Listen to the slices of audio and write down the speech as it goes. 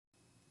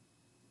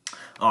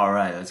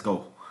Alright, let's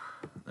go.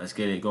 Let's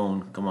get it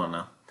going. Come on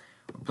now.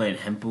 We're playing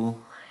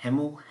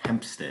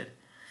Hempstead.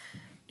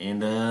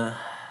 And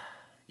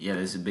yeah,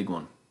 this is a big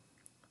one.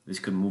 This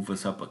could move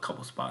us up a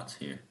couple spots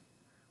here.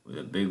 With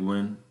a big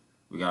win.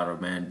 We got our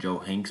man Joe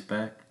Hanks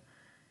back.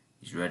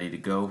 He's ready to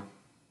go.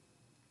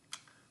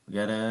 We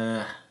got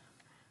a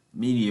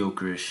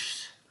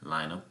mediocre-ish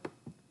lineup,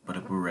 but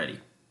if we're ready,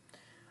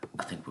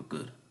 I think we're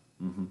good.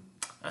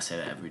 I say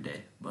that every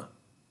day, but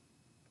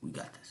we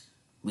got this.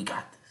 We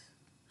got this.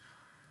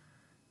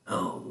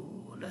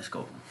 Oh, let's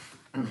go.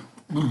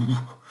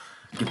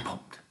 Get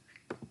pumped.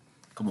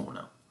 Come on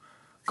now.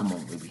 Come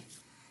on, baby.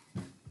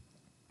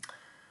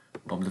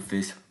 Pump the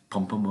fist.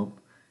 Pump them up.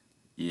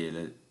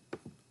 Yeah,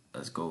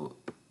 let's go.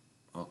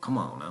 Oh, come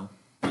on now.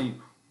 Are you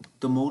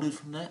demoted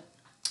from that?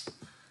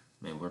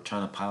 Man, we're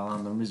trying to pile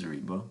on their misery,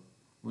 bro.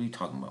 What are you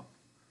talking about?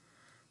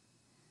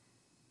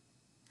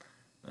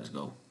 Let's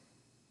go.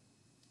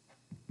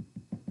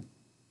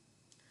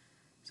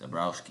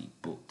 Zabrowski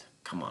booked.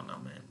 Come on now,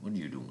 man. What are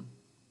you doing?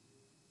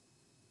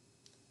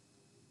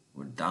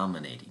 We're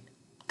dominating.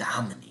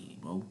 Dominating,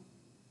 bro.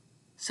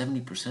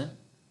 70%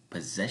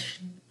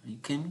 possession? Are you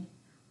kidding me?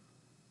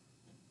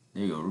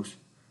 There you go, Roos.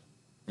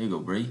 There you go,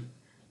 Bray.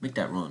 Make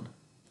that run.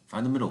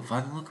 Find the middle.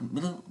 Find the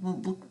middle.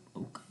 Look.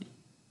 Okay.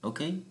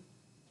 Okay.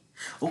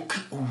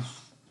 Okay. Oh.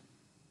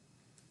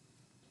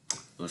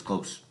 It was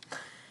close.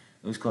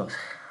 It was close.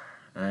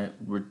 Alright,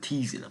 we're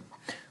teasing them.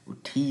 We're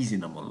teasing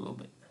them a little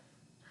bit.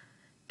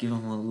 Give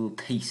them a little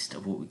taste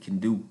of what we can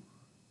do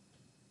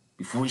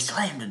before we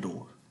slam the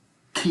door.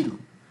 Kill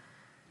him.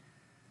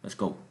 Let's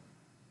go.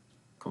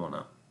 Come on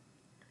now.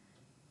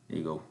 There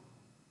you go.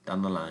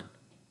 Down the line.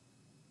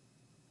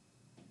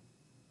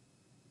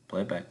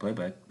 Play it back. Play it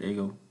back. There you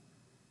go.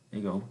 There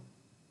you go.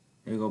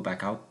 There you go.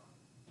 Back out.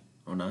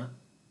 Or not.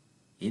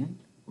 In.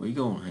 Where you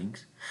going,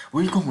 Hanks?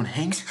 Where you going,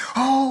 Hanks?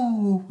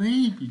 Oh,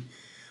 baby.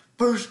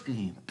 First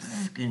game.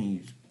 And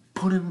he's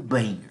putting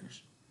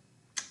bangers.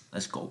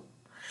 Let's go.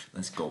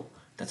 Let's go.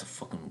 That's a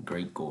fucking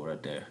great goal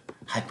right there.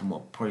 Hype them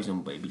up. Praise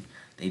them, baby.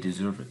 They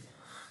deserve it.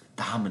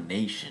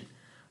 Domination.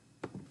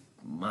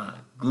 My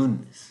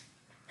goodness.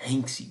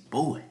 Hanksy,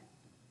 boy.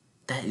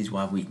 That is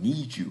why we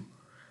need you.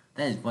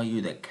 That is why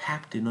you're the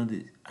captain of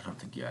this. I don't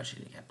think you're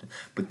actually the captain.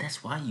 But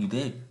that's why you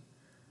there.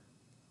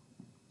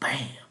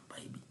 Bam,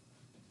 baby.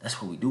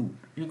 That's what we do.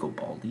 Here you go,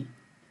 Baldy.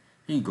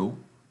 Here you go.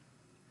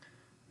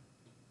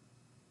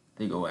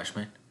 There you go,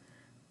 Ashman.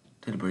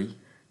 To the Bray.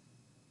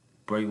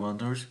 Bray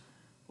Wanderers.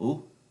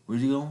 Oh,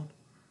 where's he going?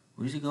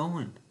 Where's he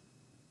going?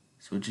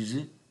 Switches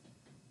it.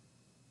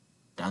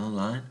 Down the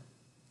line.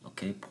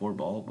 Okay, poor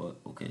ball, but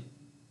okay.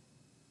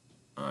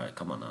 Alright,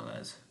 come on now,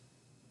 lads.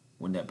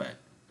 Win that back.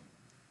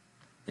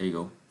 There you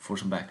go.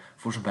 Force him back.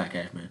 Force him back,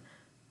 Ashman.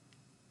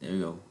 There you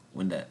go.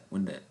 Win that.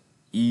 Win that.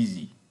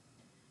 Easy.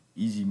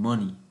 Easy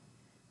money.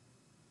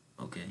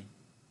 Okay.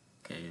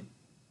 Okay.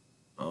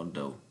 Oh,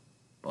 no.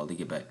 Baldy,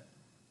 get back.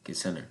 Get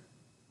center.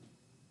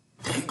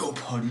 There you go,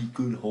 buddy.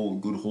 Good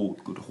hold. Good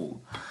hold. Good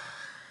hold.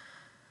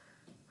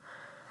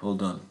 Well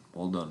done.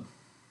 Well done.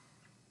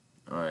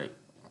 Alright.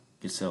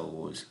 Get settled,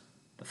 boys.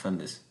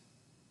 Defend this.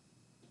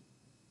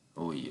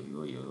 Oh,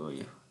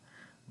 yeah.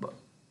 But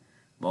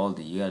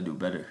Baldy, you gotta do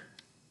better.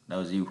 That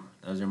was you.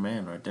 That was your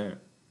man right there.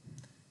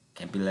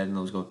 Can't be letting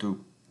those go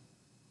through.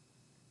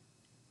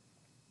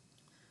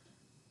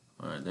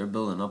 Alright, they're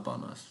building up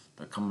on us.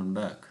 They're coming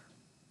back.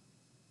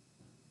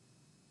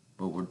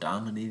 But we're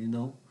dominating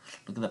though.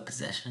 Look at that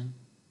possession.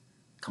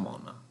 Come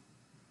on now.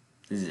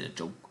 This is a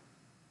joke.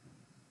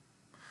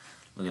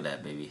 Look at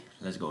that, baby.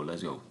 Let's go,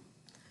 let's go.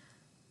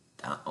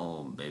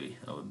 Oh, baby,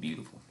 that was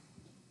beautiful.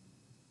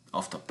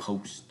 Off the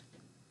post.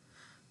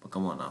 But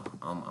come on now.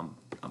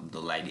 I'm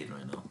delighted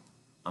right now.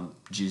 I'm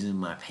jizzing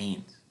my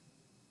pants.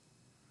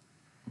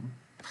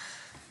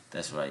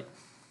 That's right.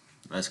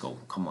 Let's go.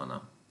 Come on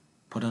now.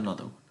 Put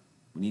another one.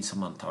 We need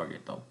some on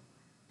target though.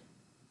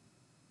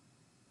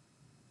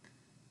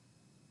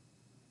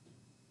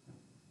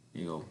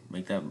 Here you go.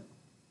 Make that.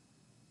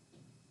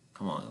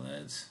 Come on,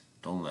 lads.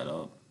 Don't let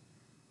up.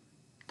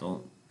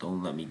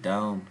 Don't let me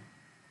down.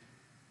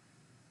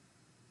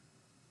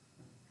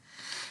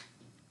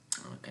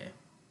 Okay.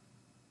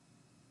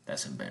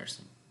 That's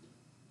embarrassing.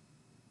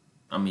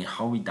 I mean,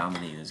 how are we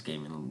dominating this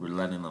game and we're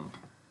letting them...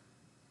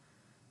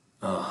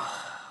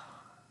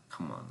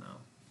 Come on now.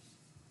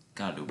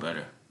 Gotta do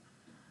better.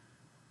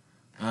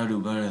 Gotta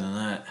do better than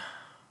that.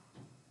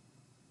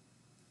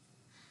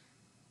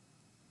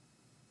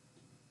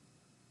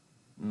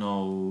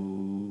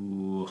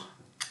 No.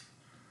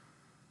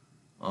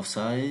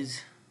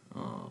 Offsides?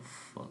 Oh,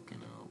 fucking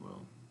hell,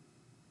 bro.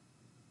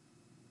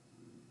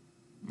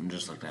 And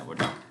just like that, we're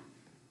down.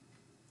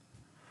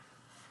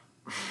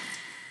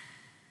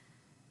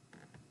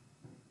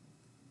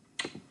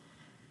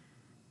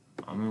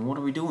 I mean, what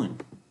are we doing?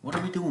 What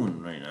are we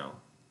doing right now?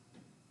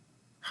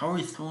 How are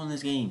we throwing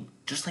this game?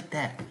 Just like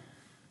that.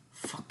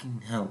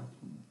 Fucking hell.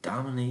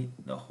 Dominate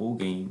the whole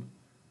game.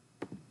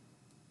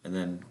 And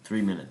then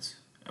 3 minutes.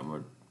 And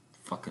we're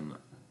fucking...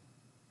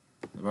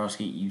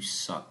 Zabrowski, you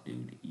suck,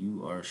 dude.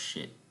 You are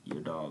shit.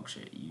 You're dog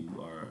shit.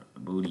 You are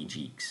booty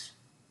cheeks.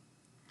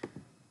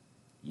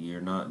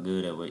 You're not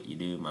good at what you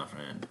do, my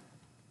friend.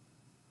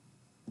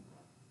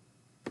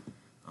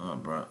 Oh,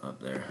 Brunt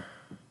up there.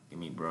 Give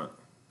me Brunt.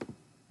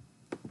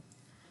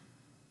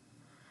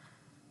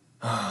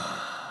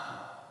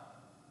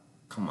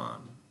 Come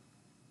on.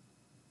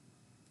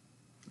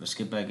 Let's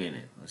get back in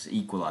it. Let's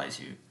equalize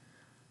here.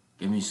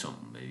 Give me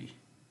something, baby.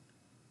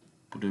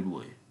 Put it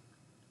away.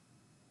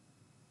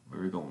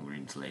 Where are we going,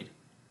 Green Slate?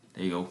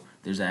 There you go.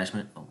 There's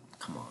Ashman. Oh,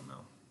 come on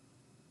now.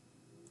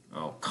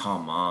 Oh,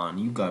 come on.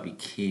 You gotta be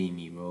kidding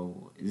me,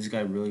 bro. Is this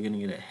guy really gonna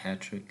get a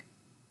hat trick?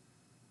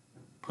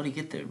 Putty,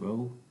 get there,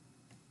 bro.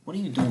 What are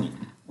you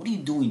doing? What are you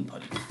doing,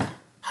 Putty?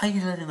 How are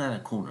you letting that a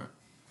corner?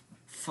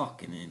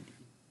 Fucking idiot.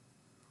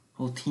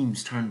 Whole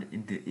team's turned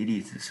into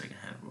idiots in the second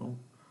half, bro.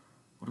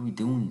 What are we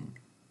doing?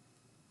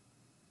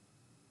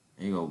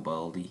 There you go,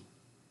 Baldy.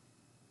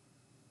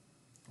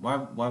 Why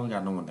we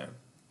got no one there?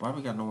 Why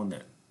we got no one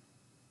there?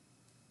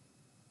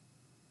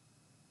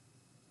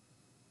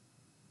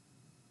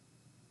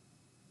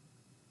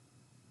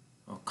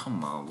 Oh,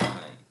 come on,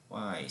 why?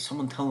 Why?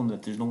 Someone tell him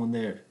that there's no one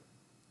there.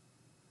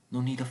 No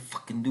need to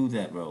fucking do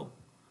that, bro.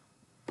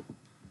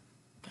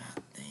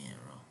 God damn,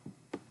 bro.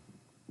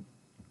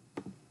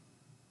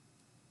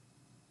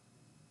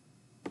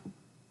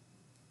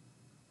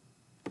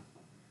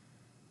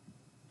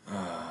 I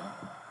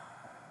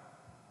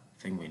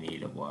think we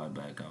need a wide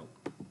back out.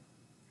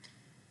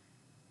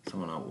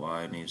 Someone out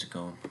wide needs to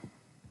come.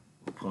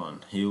 We'll put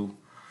on Hill,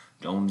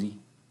 Jonesy,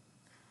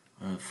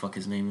 whatever the fuck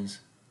his name is.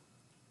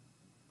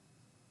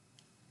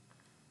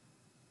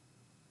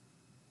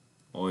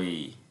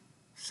 Oi,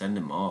 send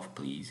him off,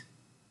 please.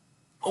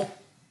 Oh!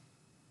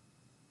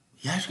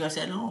 He actually got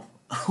sent off.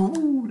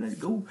 Oh, let's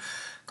go.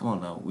 Come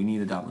on now, we need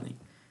to dominate.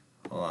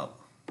 All out.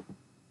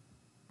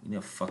 We need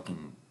to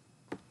fucking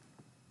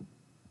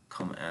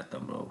come at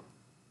them, bro.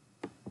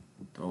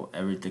 Throw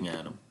everything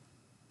at them.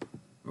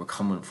 We're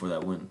coming for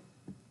that win.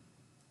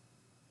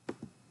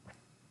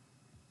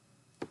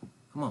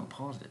 Come on,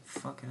 pause it.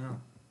 Fucking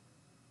hell.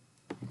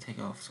 Let me take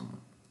off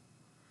someone.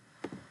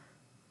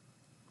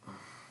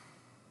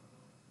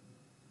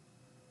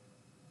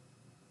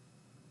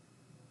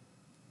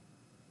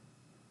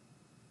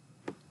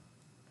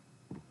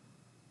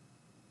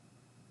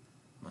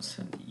 I'm gonna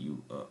send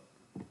you up.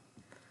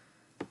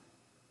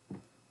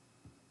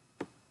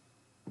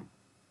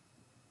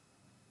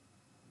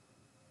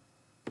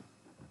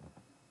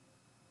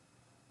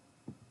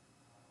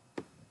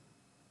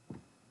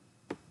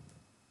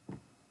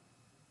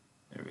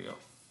 There we go.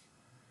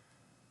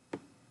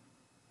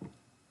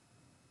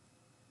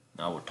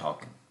 Now we're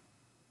talking.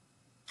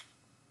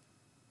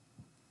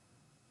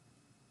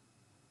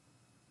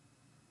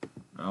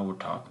 Now we're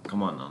talking.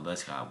 Come on now,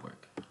 let's hard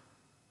work.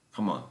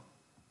 Come on.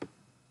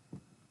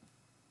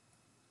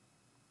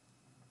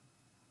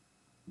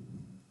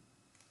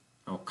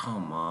 Oh,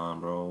 come on,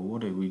 bro.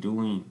 What are we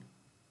doing?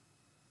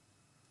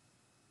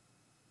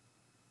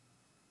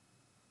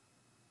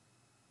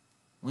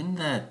 Win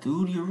that,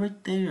 dude. You're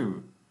right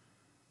there.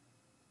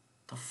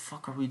 The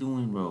fuck are we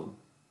doing, bro?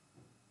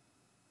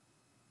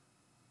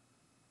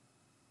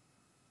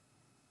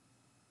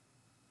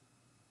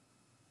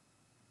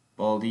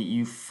 Baldy,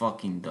 you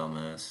fucking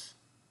dumbass.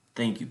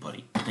 Thank you,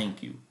 buddy.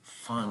 Thank you.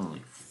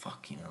 Finally.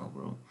 Fucking hell,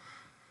 bro.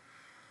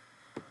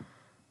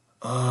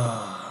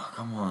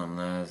 Come on,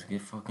 lads.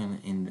 Get fucking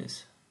in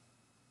this.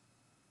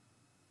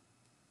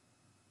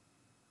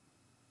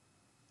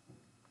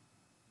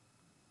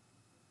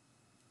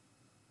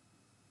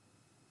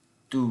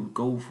 Dude,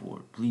 go for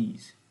it,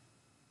 please.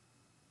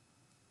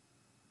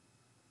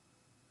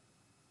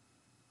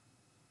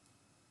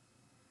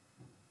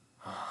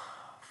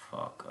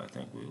 Fuck, I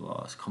think we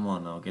lost. Come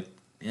on now, get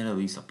at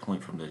least a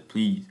point from this,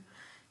 please.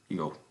 Here you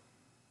go.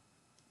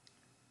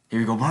 Here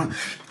we go, bro.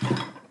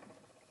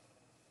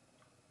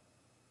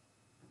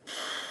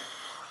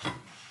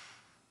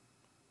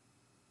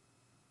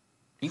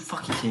 You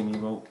fucking kidding me,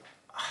 bro?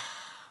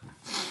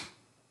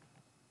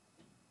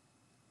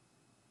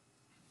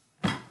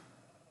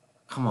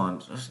 Come on,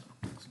 just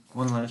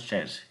one last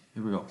chance.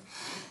 Here we go.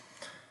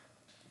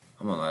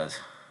 Come on, lads.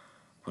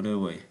 Put it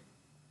away.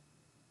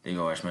 There you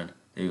go, Ashman.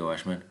 There you go,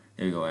 Ashman.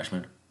 There you go,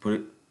 Ashman. Put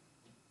it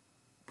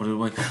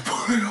away.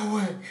 Put it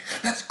away.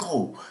 Let's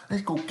go.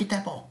 Let's go. Get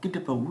that ball. Get the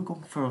ball. We're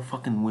going for a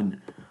fucking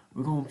win.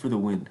 We're going for the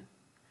win.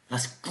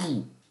 Let's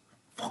go.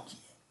 Fuck yeah.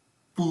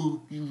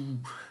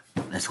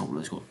 Let's go.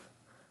 Let's go.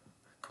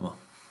 Come on.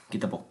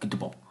 Get the ball. Get the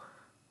ball.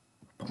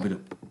 Pump it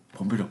up.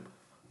 Pump it up.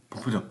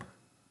 Pump it up.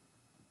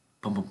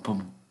 Pump,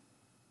 pump.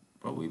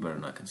 Bro, we better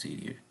not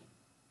concede here.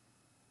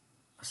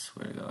 I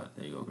swear to God.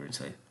 There you go, Green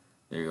Side.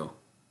 There you go.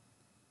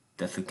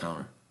 Deathly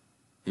counter.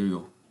 Here you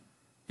go.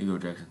 Here you go,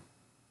 Jackson.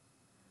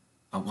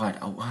 Out wide,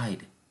 out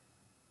wide.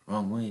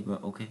 Wrong way,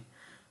 but okay.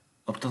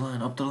 Up the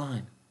line, up the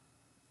line.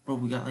 Bro,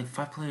 we got like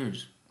 5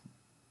 players.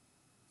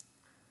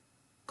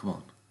 Come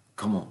on.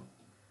 Come on.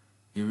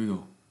 Here we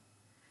go.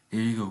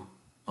 Here you go.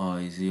 Oh,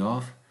 is he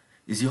off?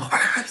 Is he off?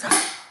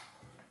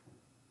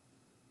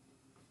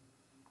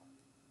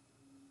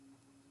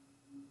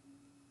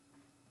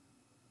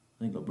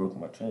 think I broke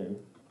my chair.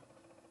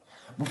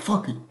 But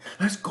fuck it.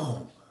 Let's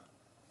go.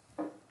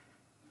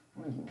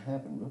 What even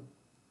happened, bro?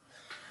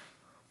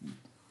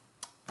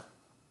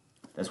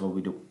 That's what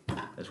we do.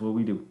 That's what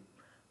we do.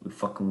 We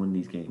fucking win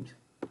these games.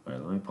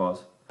 Alright, let me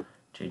pause.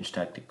 Change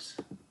tactics.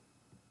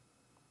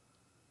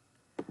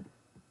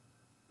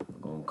 We're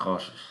going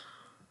cautious.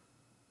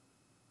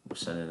 We're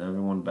sending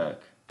everyone back.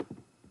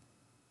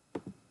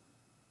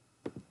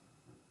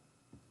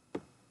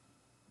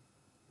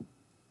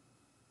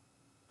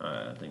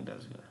 Alright, I think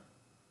that's good.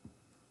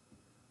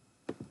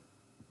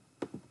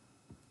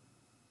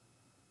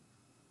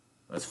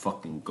 Let's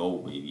fucking go,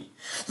 baby.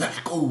 Let's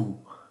go!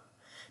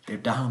 They're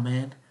down,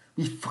 man.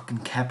 We fucking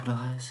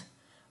capitalize.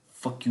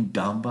 Fuck you,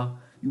 Damba.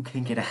 You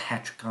can't get a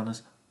hat trick on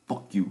us.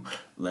 Fuck you.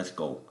 Let's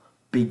go.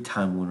 Big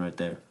time win right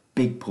there.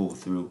 Big pull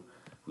through.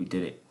 We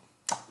did it.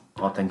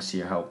 All thanks to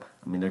your help.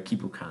 I mean, their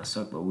keeper kind of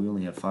sucked, but we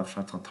only had 5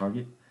 shots on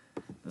target.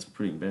 That's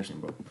pretty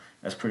embarrassing, bro.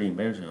 That's pretty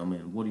embarrassing. I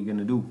mean, what are you going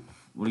to do?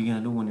 What are you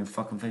going to do when you're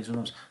fucking facing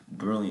us?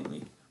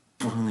 Brilliantly.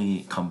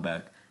 Brilliant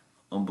comeback.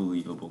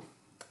 Unbelievable.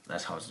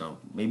 That's how it's done.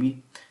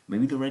 Maybe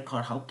the red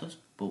card helped us,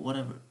 but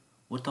whatever.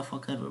 What the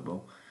fuck ever,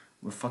 bro.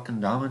 We're fucking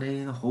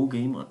dominating the whole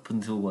game up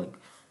until, like,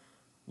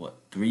 what,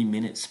 3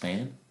 minute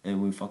span?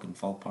 And we fucking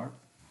fall apart?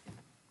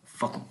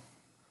 Fuck them.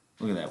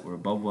 Look at that. We're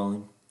above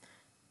Welling.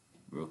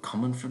 We're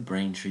coming for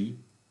Braintree.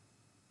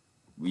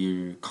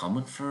 We're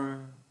coming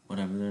for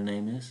whatever their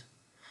name is.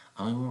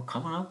 I mean, we're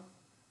coming up.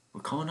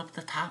 We're coming up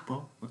the top,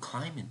 bro. We're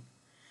climbing.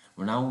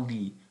 We're now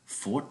only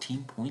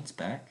 14 points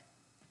back.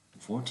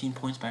 14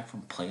 points back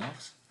from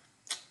playoffs.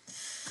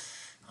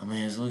 I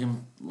mean, it's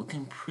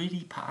looking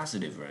pretty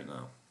positive right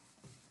now.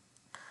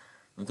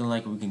 Looking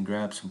like we can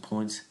grab some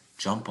points,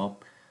 jump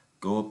up,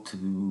 go up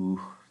to,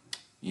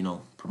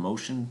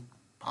 promotion.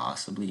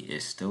 Possibly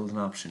is still an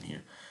option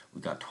here.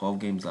 We got 12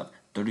 games left,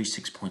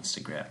 36 points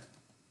to grab.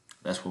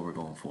 That's what we're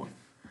going for.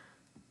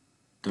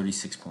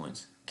 36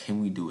 points.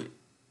 Can we do it?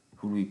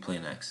 Who do we play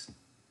next?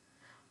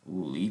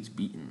 Ooh, Leeds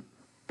beating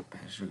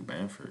Patrick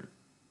Bamford.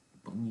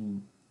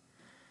 Boom.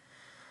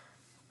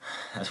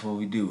 That's what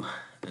we do.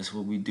 That's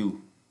what we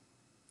do.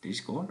 Did he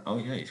score? Oh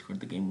yeah, he scored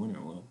the game winner.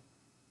 Well,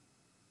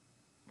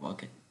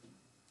 fuck it.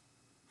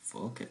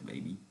 Fuck it,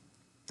 baby.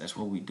 That's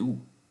what we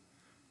do.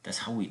 That's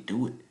how we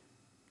do it.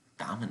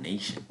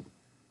 Domination.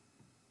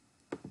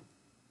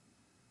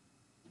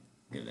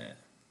 Look at that.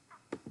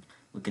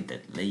 Look at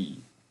that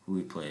lead. Who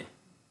we play?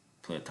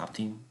 Play a top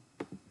team?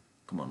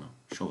 Come on now,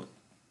 show it.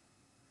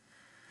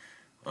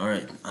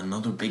 Alright,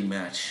 another big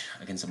match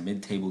against a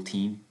mid-table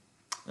team.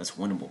 That's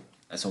winnable.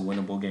 That's a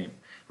winnable game.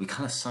 We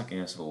kind of suck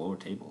against the lower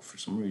table for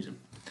some reason.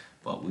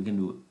 But we can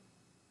do it.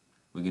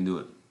 We can do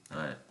it.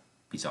 Alright,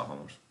 peace out,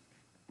 homers.